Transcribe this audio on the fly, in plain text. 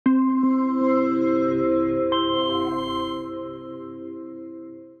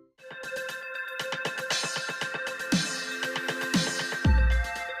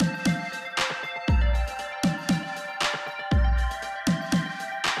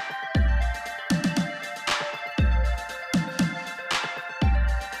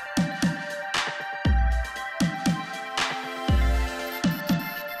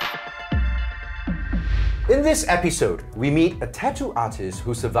In this episode, we meet a tattoo artist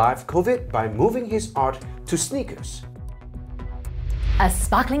who survived COVID by moving his art to sneakers. A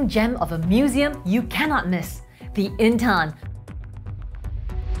sparkling gem of a museum you cannot miss, the Intan.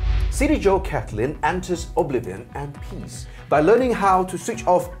 CityJo Kathleen enters oblivion and peace by learning how to switch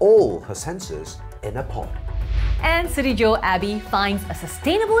off all her senses in a pod. And CityJo Abby finds a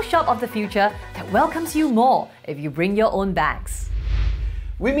sustainable shop of the future that welcomes you more if you bring your own bags.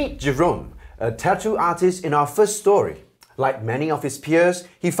 We meet Jerome, a tattoo artist in our first story. Like many of his peers,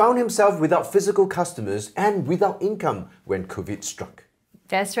 he found himself without physical customers and without income when COVID struck.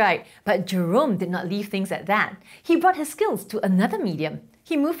 That's right, but Jerome did not leave things at that. He brought his skills to another medium.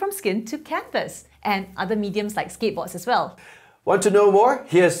 He moved from skin to canvas and other mediums like skateboards as well. Want to know more?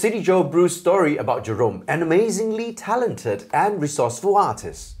 Here's CityJo Bruce's story about Jerome, an amazingly talented and resourceful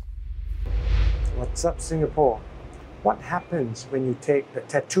artist. What's up, Singapore? What happens when you take the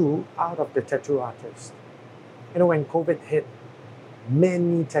tattoo out of the tattoo artist? You know, when COVID hit,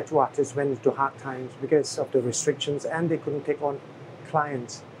 many tattoo artists went into hard times because of the restrictions and they couldn't take on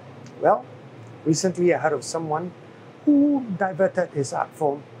clients. Well, recently I heard of someone who diverted his art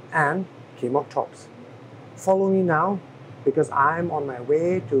form and came out tops. Follow me now because I'm on my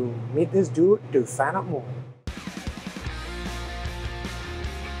way to meet this dude to find out more.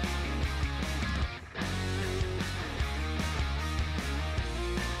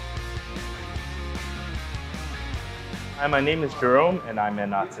 Hi, my name is Jerome and I'm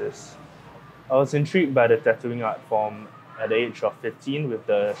an artist. I was intrigued by the tattooing art form at the age of 15 with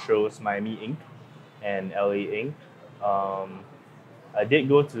the shows Miami Ink and LA Ink. I did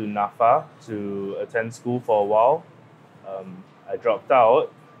go to NAFA to attend school for a while. I dropped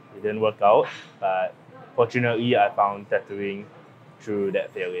out, it didn't work out, but fortunately I found tattooing through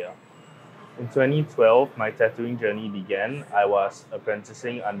that failure. In 2012, my tattooing journey began. I was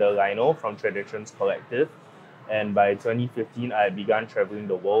apprenticing under Lionel from Traditions Collective, and by 2015 I began traveling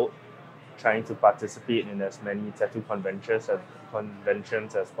the world, trying to participate in as many tattoo conventions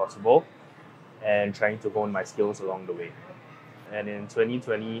as possible and trying to hone my skills along the way. And in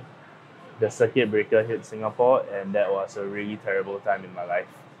 2020, the circuit breaker hit Singapore, and that was a really terrible time in my life.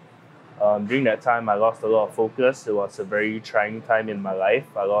 During that time, I lost a lot of focus. It was a very trying time in my life.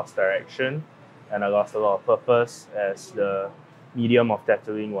 I lost direction and I lost a lot of purpose as the medium of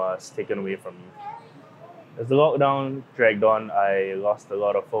tattooing was taken away from me. As the lockdown dragged on, I lost a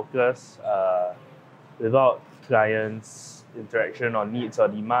lot of focus. Without clients' interaction or needs or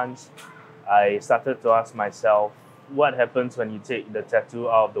demands, I started to ask myself, what happens when you take the tattoo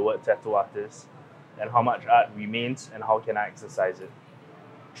out of the word tattoo artist, and how much art remains and how can I exercise it?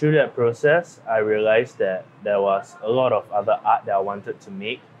 Through that process, I realized that there was a lot of other art that I wanted to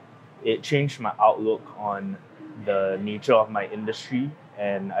make. It changed my outlook on the nature of my industry,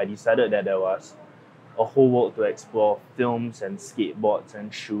 and I decided that there was a whole world to explore: films and skateboards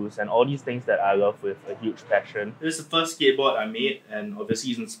and shoes and all these things that I love with a huge passion. This is the first skateboard I made, and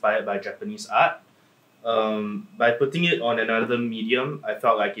obviously it's inspired by Japanese art. By putting it on another medium, I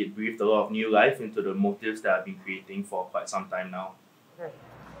felt like it breathed a lot of new life into the motifs that I've been creating for quite some time now.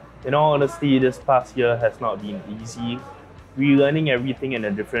 In all honesty, this past year has not been easy. Relearning everything in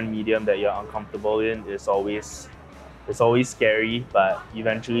a different medium that you're uncomfortable in is always scary, but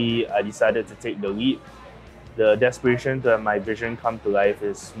eventually I decided to take the leap. The desperation to have my vision come to life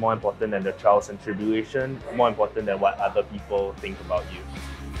is more important than the trials and tribulation, more important than what other people think about you.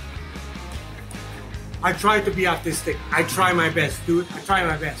 I try to be artistic. I try my best, dude. I try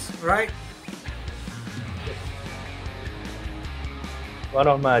my best, right? One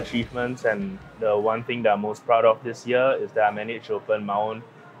of my achievements and the one thing that I'm most proud of this year is that I managed to open my own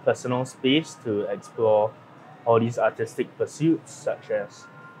personal space to explore all these artistic pursuits, such as,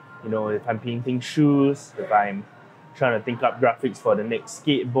 if I'm painting shoes, if I'm trying to think up graphics for the next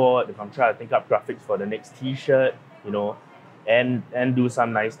skateboard, if I'm trying to think up graphics for the next t-shirt, and do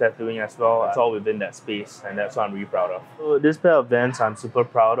some nice tattooing as well. It's all within that space, and that's what I'm really proud of. So this pair of Vans I'm super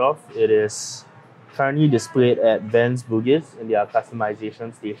proud of. It is currently displayed at Vans Bugis in their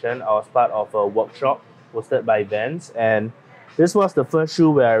customization station. I was part of a workshop hosted by Vans, and this was the first shoe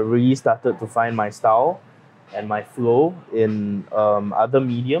where I really started to find my style and my flow in other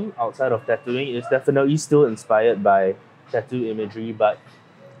medium outside of tattooing. It's definitely still inspired by tattoo imagery, but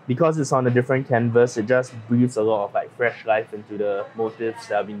because it's on a different canvas, it just breathes a lot of fresh life into the motifs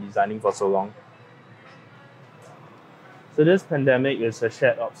that I've been designing for so long. So this pandemic is a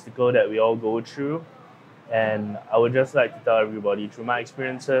shared obstacle that we all go through, and I would just like to tell everybody through my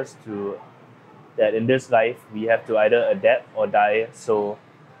experiences that in this life we have to either adapt or die. So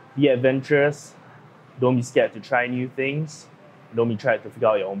be adventurous, don't be scared to try new things, don't be scared to figure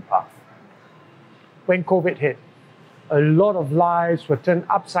out your own path. when COVID hit. A lot of lives were turned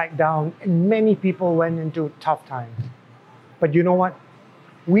upside down and many people went into tough times. But you know what?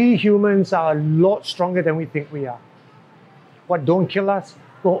 We humans are a lot stronger than we think we are. What don't kill us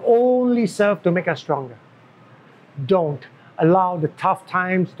will only serve to make us stronger. Don't allow the tough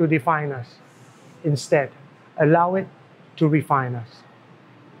times to define us. Instead, allow it to refine us.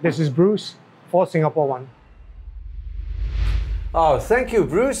 This is Bruce for Singapore One. Oh, thank you,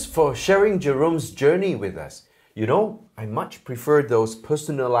 Bruce, for sharing Jerome's journey with us. You know, I much prefer those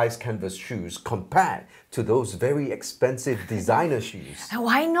personalized canvas shoes compared to those very expensive designer shoes.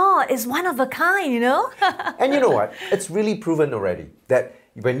 Why not? It's one of a kind, you know? And you know what? It's really proven already that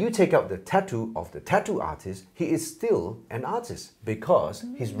when you take out the tattoo of the tattoo artist, he is still an artist because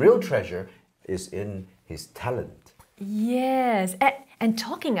his real treasure is in his talent. Yes, and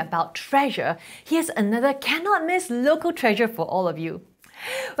talking about treasure, here's another cannot miss local treasure for all of you.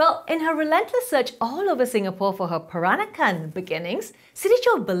 Well, in her relentless search all over Singapore for her Peranakan beginnings,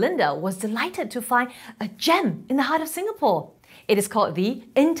 CityJo Belinda was delighted to find a gem in the heart of Singapore. It is called the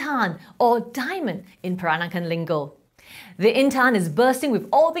Intan, or diamond in Peranakan lingo. The Intan is bursting with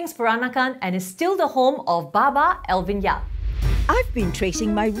all things Peranakan and is still the home of Baba Alvin Yap. I've been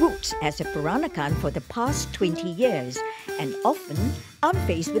tracing my roots as a Peranakan for the past 20 years, and often I'm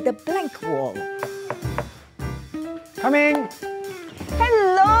faced with a blank wall. Coming!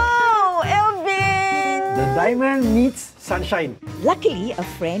 Hello, Alvin! The diamond meets sunshine. Luckily, a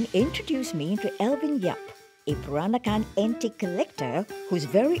friend introduced me to Alvin Yap, a Peranakan antique collector whose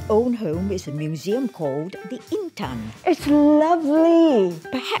very own home is a museum called the Intan. It's lovely.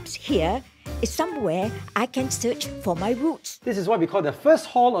 Perhaps here is somewhere I can search for my roots. This is what we call the first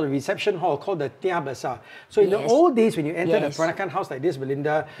hall or the reception hall, called the Tia Besar. So in the old days, when you entered a Peranakan house like this,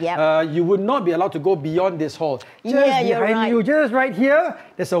 Belinda, you would not be allowed to go beyond this hall. Just behind you, just right here,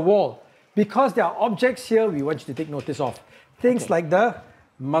 there's a wall. Because there are objects here, we want you to take notice of. Things like the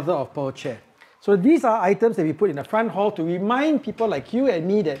mother of pearl chair. So these are items that we put in the front hall to remind people like you and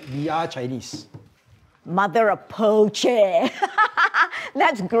me that we are Chinese. Mother of pearl chair.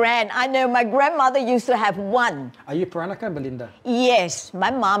 That's grand. I know my grandmother used to have one. Are you Peranakan, Belinda? Yes,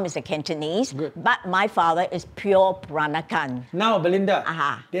 my mom is a Cantonese, but my father is pure Peranakan. Now, Belinda,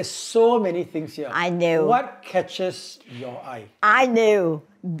 there's so many things here. I know. What catches your eye? I know.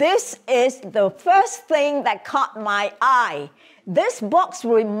 This is the first thing that caught my eye. This box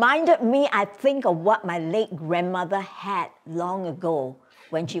reminded me, I think, of what my late grandmother had long ago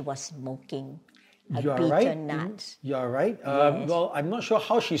when she was smoking. You are bitter right. nut. You are right. Well, I'm not sure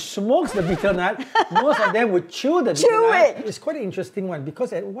how she smokes the bitter nut. Most of them would chew the bitter nut. It's quite an interesting one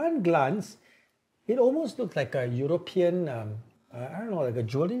because at one glance, it almost looks like a European, I don't know, like a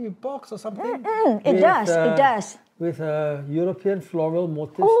jewelry box or something. It does. With a European floral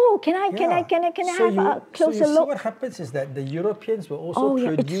motif. Oh, can I have a closer look? So what happens is that the Europeans were also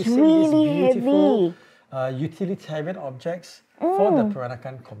producing really these beautiful utilitarian objects for the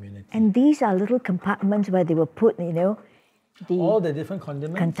Peranakan community. And these are little compartments where they will put, you know, all the different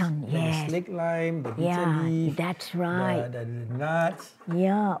condiments. The snake lime, the bitter leaf. That's right. The nuts.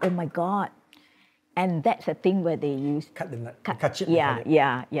 Yeah, oh my God. And that's the thing where they use... Cut the nut.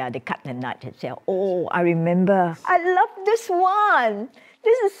 They cut the nut itself. Oh, I remember. I love this one.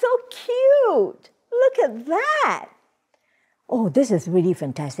 This is so cute. Look at that. Oh, this is really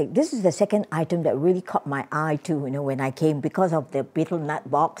fantastic. This is the second item that really caught my eye too, you know, when I came, because of the betel nut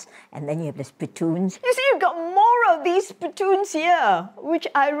box, and then you have the spittoons. You see, you've got more of these spittoons here, which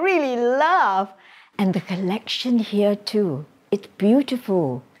I really love. And the collection here too. It's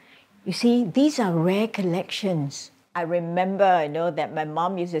beautiful. You see, these are rare collections. I remember, you know, that my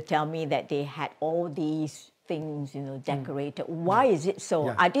mom used to tell me that they had all these things, you know, decorated. Why is it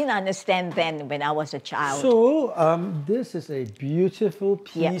so? I didn't understand then when I was a child. So, this is a beautiful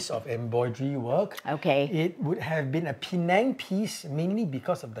piece of embroidery work. Okay. It would have been a Penang piece, mainly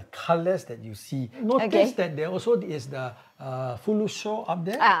because of the colours that you see. Notice that there also is the Fulusho up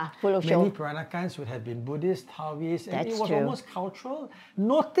there. Fulusho. Many Peranakans would have been Buddhist, Taoist, and it was almost cultural.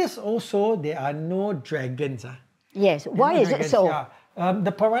 Notice also there are no dragons. Yes, why is it so?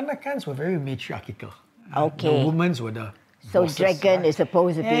 The Peranakans were very matriarchal. Okay. The women were the bosses, dragon is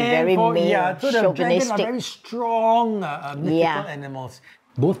supposed to be very male, so the dragons are chauvinistic. very strong, mythical animals.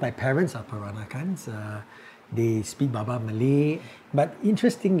 Both my parents are Peranakans. They speak Baba Malay. But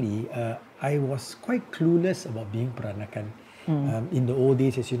interestingly, I was quite clueless about being Peranakan. In the old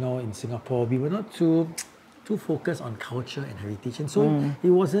days, as you know, in Singapore, we were not too focused on culture and heritage. And so it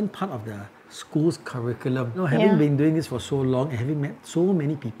wasn't part of the school's curriculum. You know, having been doing this for so long and having met so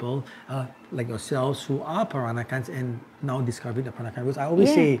many people like yourselves who are Peranakans and now discovering the Peranakan roots, I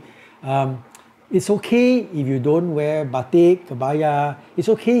always say, It's okay if you don't wear batik, kebaya. It's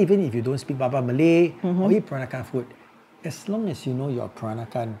okay even if you don't speak Baba Malay or eat Peranakan food. As long as you know you're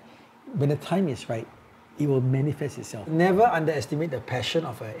Peranakan, when the time is right, it will manifest itself. Never underestimate the passion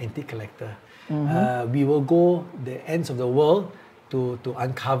of an antique collector. We will go the ends of the world to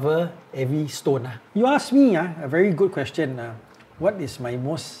uncover every stone. You ask me a very good question. What is my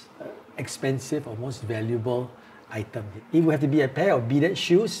most expensive or most valuable item? It would have to be a pair of beaded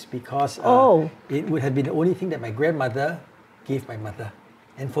shoes because it would have been the only thing that my grandmother gave my mother.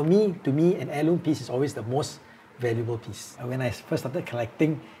 And to me, an heirloom piece is always the most valuable piece. When I first started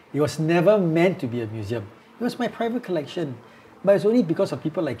collecting, it was never meant to be a museum. It was my private collection. But it's only because of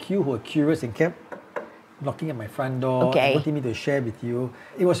people like you who are curious and kept knocking at my front door and wanting me to share with you.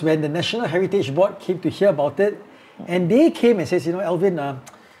 It was when the National Heritage Board came to hear about it, and they came and said, Alvin,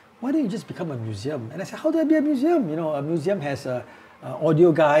 why don't you just become a museum? And I said, how do I be a museum? A museum has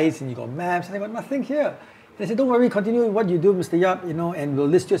audio guides and you got maps, and I got nothing here. They said, don't worry, continue what you do, Mr. Yap, and we'll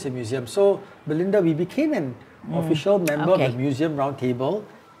list you as a museum. So, Belinda, we became an official member of the Museum Roundtable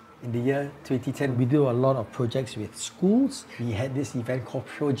in the year 2010. We do a lot of projects with schools. We had this event called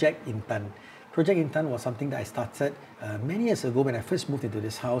Project Intan. Project Intan was something that I started many years ago when I first moved into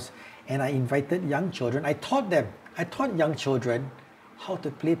this house, and I invited young children. I taught young children how to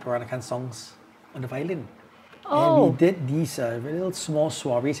play Peranakan songs on the violin. And we did these little small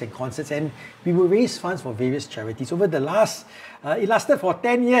soirees and concerts, and we would raise funds for various charities. Over the last, it lasted for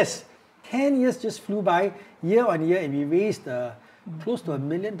 10 years. 10 years just flew by, year on year, and we raised close to $1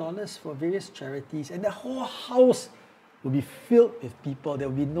 million for various charities. And the whole house will be filled with people. There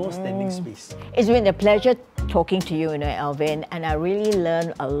will be no standing space. It's been a pleasure talking to you, Alvin, and I really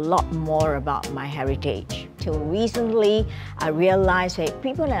learned a lot more about my heritage. Till recently, I realized that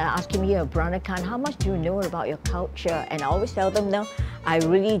people are asking me, Peranakan, how much do you know about your culture? And I always tell them, no, I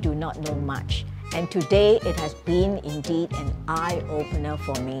really do not know much. And today, it has been indeed an eye-opener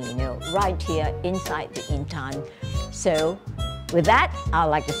for me, right here inside the Intan. So, with that, I'd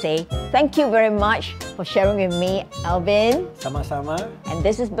like to say thank you very much for sharing with me, Alvin. Sama-sama. And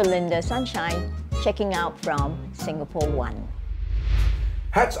this is Belinda Sunshine, checking out from Singapore One.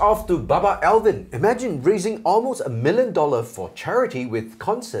 Hats off to Baba Alvin. Imagine raising almost $1 million for charity with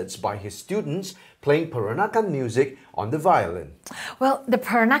concerts by his students playing Peranakan music on the violin. Well, the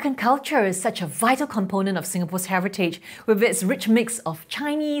Peranakan culture is such a vital component of Singapore's heritage, with its rich mix of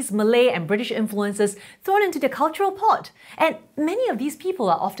Chinese, Malay and British influences thrown into the cultural pot. And many of these people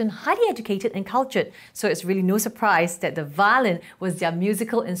are often highly educated and cultured, so it's really no surprise that the violin was their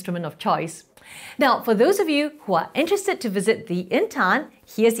musical instrument of choice. Now, for those of you who are interested to visit the Intan,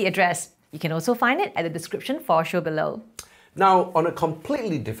 here's the address. You can also find it at the description for our show below. Now, on a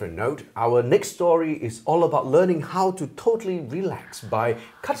completely different note, our next story is all about learning how to totally relax by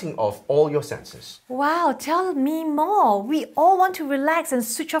cutting off all your senses. Wow, tell me more. We all want to relax and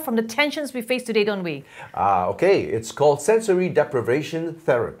switch off from the tensions we face today, don't we? Okay. It's called sensory deprivation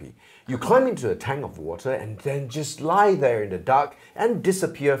therapy. You climb into a tank of water and then just lie there in the dark and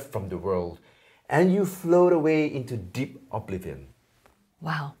disappear from the world. And you float away into deep oblivion.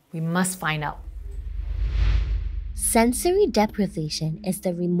 Wow, we must find out. Sensory deprivation is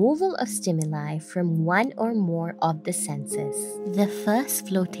the removal of stimuli from one or more of the senses. The first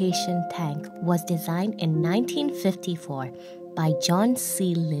flotation tank was designed in 1954 by John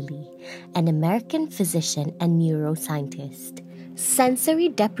C. Lilly, an American physician and neuroscientist. Sensory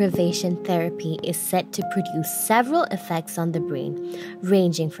deprivation therapy is said to produce several effects on the brain,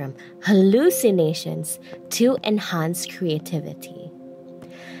 ranging from hallucinations to enhanced creativity.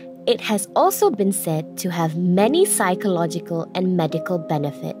 It has also been said to have many psychological and medical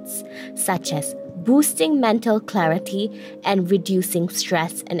benefits, such as boosting mental clarity and reducing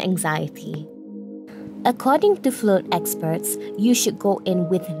stress and anxiety. According to float experts, you should go in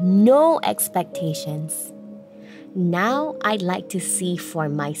with no expectations. Now I'd like to see for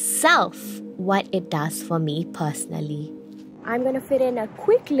myself what it does for me personally. I'm going to fit in a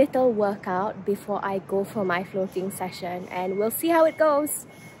quick little workout before I go for my floating session, and we'll see how it goes.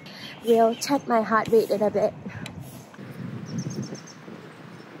 We'll check my heart rate in a bit.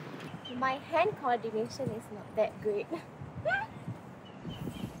 My hand coordination is not that great.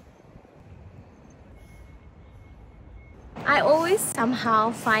 I always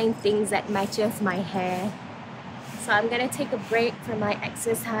somehow find things that matches my hair. So I'm gonna take a break from my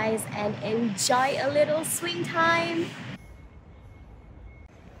exercise and enjoy a little swing time.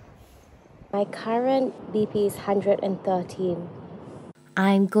 My current BP is 113.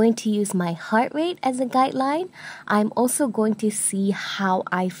 I'm going to use my heart rate as a guideline. I'm also going to see how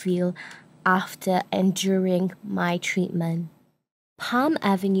I feel after and during my treatment. Palm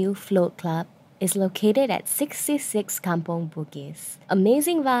Avenue Float Club is located at 66 Kampong Bugis.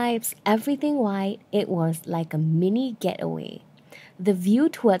 Amazing vibes, everything white. It was like a mini getaway. The view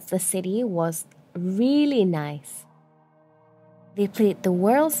towards the city was really nice. They played the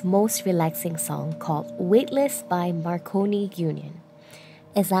world's most relaxing song called Weightless by Marconi Union.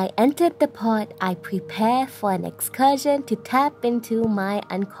 As I entered the pod, I prepared for an excursion to tap into my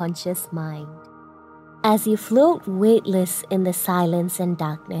unconscious mind. As you float weightless in the silence and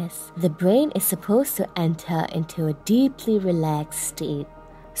darkness, the brain is supposed to enter into a deeply relaxed state.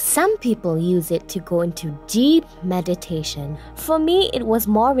 Some people use it to go into deep meditation. For me, it was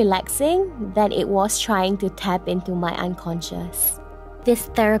more relaxing than it was trying to tap into my unconscious. This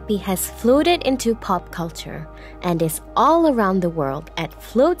therapy has floated into pop culture and is all around the world at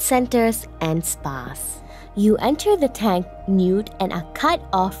float centers and spas. You enter the tank nude and are cut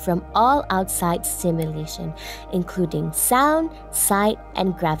off from all outside stimulation, including sound, sight,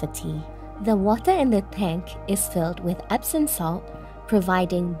 and gravity. The water in the tank is filled with Epsom salt,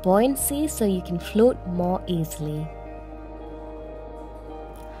 providing buoyancy so you can float more easily.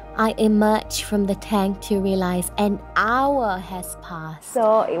 I emerged from the tank to realize an hour has passed.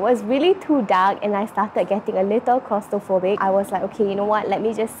 So it was really too dark and I started getting a little claustrophobic. I was like, okay, you know what, let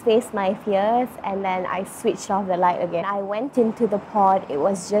me just face my fears, and then I switched off the light again. I went into the pod, it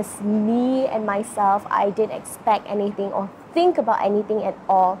was just me and myself. I didn't expect anything or think about anything at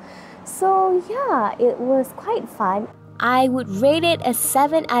all. So yeah, it was quite fun. I would rate it a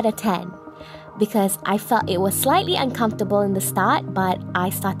 7 out of 10 because I felt it was slightly uncomfortable in the start, but I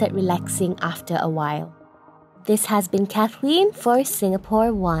started relaxing after a while. This has been Kathleen for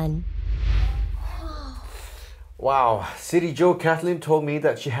Singapore One. Wow, CityJo Kathleen told me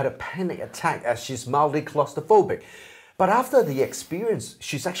that she had a panic attack as she's mildly claustrophobic. But after the experience,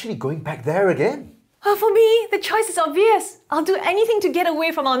 she's actually going back there again. For me, the choice is obvious. I'll do anything to get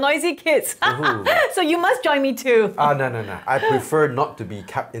away from our noisy kids. So you must join me too. No. I prefer not to be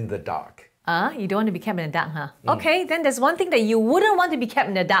kept in the dark. You don't want to be kept in the dark, huh? Okay, then there's one thing that you wouldn't want to be kept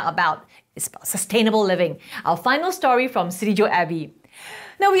in the dark about. It's about sustainable living. Our final story from CityJo Abby.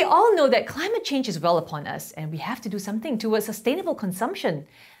 Now, we all know that climate change is well upon us and we have to do something towards sustainable consumption.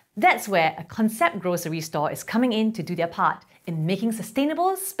 That's where a concept grocery store is coming in to do their part in making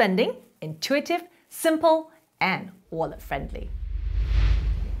sustainable spending intuitive, simple, and wallet-friendly.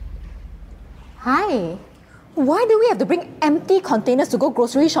 Hi. Why do we have to bring empty containers to go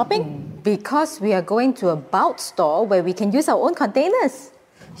grocery shopping? Because we are going to a bulk store where we can use our own containers.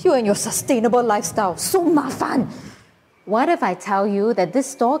 You and your sustainable lifestyle, so mafan. What if I tell you that this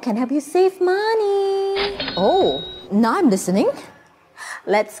store can help you save money? Oh, now I'm listening.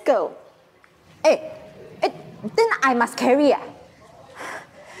 Let's go. Hey, then I must carry.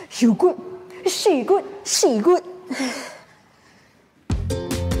 You good. She good, she good.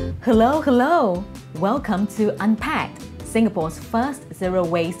 Hello. Welcome to Unpacked, Singapore's first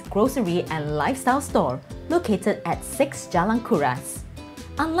zero-waste grocery and lifestyle store located at 6 Jalan Kuras.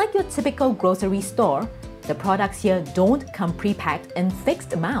 Unlike your typical grocery store, the products here don't come pre-packed in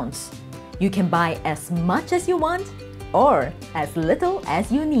fixed amounts. You can buy as much as you want or as little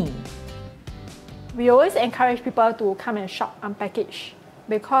as you need. We always encourage people to come and shop unpackaged,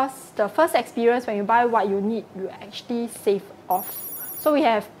 because the first experience when you buy what you need, you actually save off. So we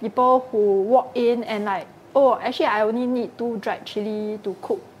have people who walk in and like, oh, actually I only need 2 dried chili to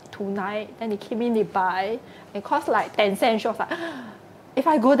cook tonight. Then they came in, they buy. It costs like 10 cents. She was like, if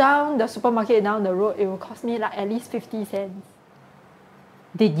I go down the supermarket down the road, it will cost me like at least 50 cents.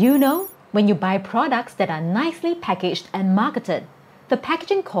 Did you know? When you buy products that are nicely packaged and marketed, the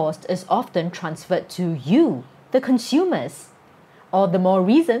packaging cost is often transferred to you, the consumers. All the more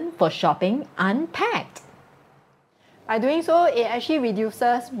reason for shopping unpacked. By doing so, it actually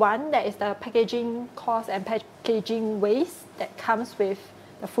reduces one, that is the packaging cost and packaging waste that comes with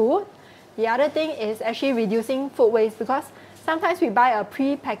the food. The other thing is actually reducing food waste, because sometimes we buy a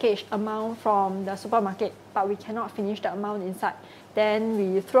pre-packaged amount from the supermarket, but we cannot finish the amount inside. Then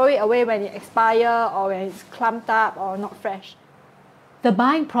we throw it away when it expires or when it's clumped up or not fresh. The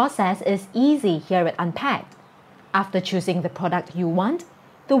buying process is easy here at Unpacked. After choosing the product you want,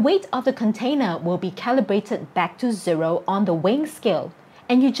 the weight of the container will be calibrated back to 0 on the weighing scale,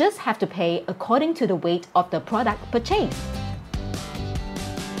 and you just have to pay according to the weight of the product purchased.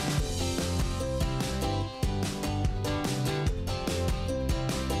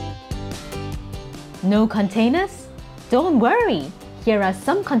 No containers? Don't worry! Here are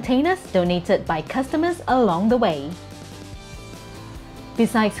some containers donated by customers along the way.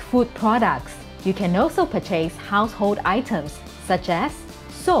 Besides food products, you can also purchase household items such as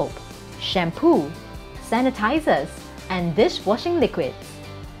soap, shampoo, sanitizers, and dishwashing liquids.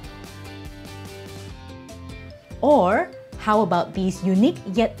 Or how about these unique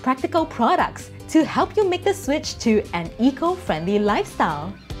yet practical products to help you make the switch to an eco-friendly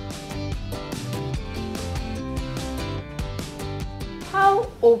lifestyle? How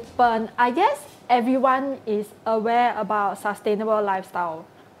open? I guess everyone is aware about sustainable lifestyle,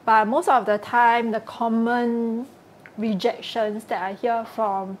 but most of the time the common rejections that I hear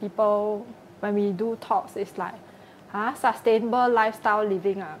from people when we do talks is like, sustainable lifestyle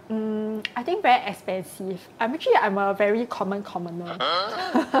living, I think very expensive. I'm a very commoner.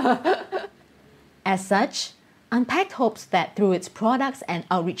 As such, Unpackt hopes that through its products and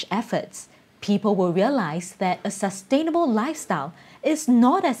outreach efforts, people will realize that a sustainable lifestyle is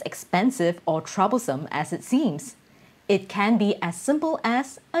not as expensive or troublesome as it seems. It can be as simple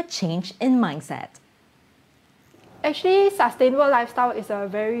as a change in mindset. Actually, sustainable lifestyle is a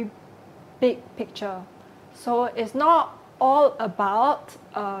very big picture. So it's not all about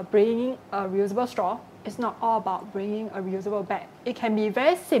bringing a reusable straw. It's not all about bringing a reusable bag. It can be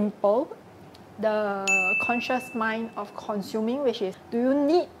very simple. The conscious mind of consuming, which is, do you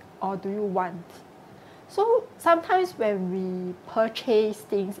need or do you want? So sometimes when we purchase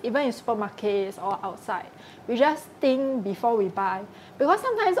things, even in supermarkets or outside, we just think before we buy. Because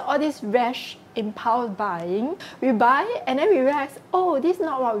sometimes all this rash impulse buying, we buy and then we realize, oh, this is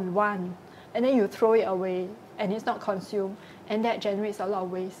not what we want. And then you throw it away and it's not consumed, and that generates a lot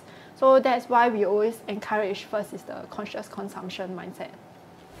of waste. So that's why we always encourage first is the conscious consumption mindset.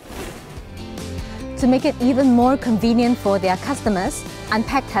 To make it even more convenient for their customers,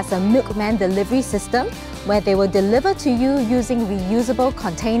 Unpackt has a milkman delivery system where they will deliver to you using reusable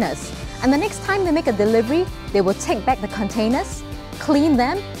containers. And the next time they make a delivery, they will take back the containers, clean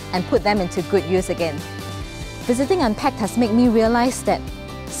them, and put them into good use again. Visiting Unpackt has made me realize that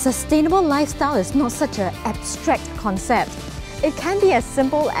sustainable lifestyle is not such an abstract concept. It can be as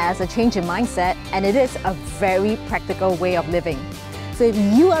simple as a change in mindset, and it is a very practical way of living. So if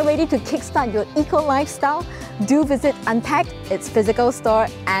you are ready to kickstart your eco lifestyle, do visit Unpackt, its physical store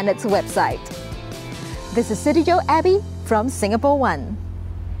and its website. This is CityJo Abby from Singapore One.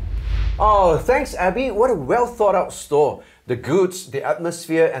 Oh, thanks Abby. What a well thought out store. The goods, the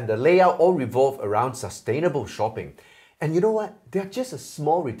atmosphere and the layout all revolve around sustainable shopping. And you know what? They're just a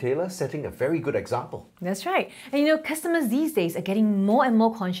small retailer setting a very good example. That's right. And you know, customers these days are getting more and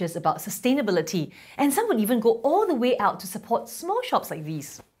more conscious about sustainability. And some would even go all the way out to support small shops like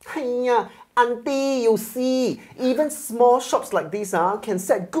these. Hiya, Auntie, you see, even small shops like these can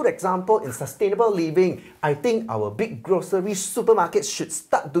set good example in sustainable living. I think our big grocery supermarkets should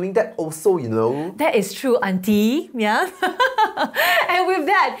start doing that also, you know. That is true, Auntie. Yeah. And with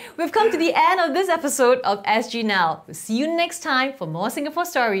that, we've come to the end of this episode of SG Now. We'll see you next time for more Singapore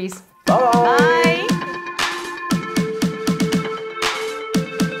stories. Bye.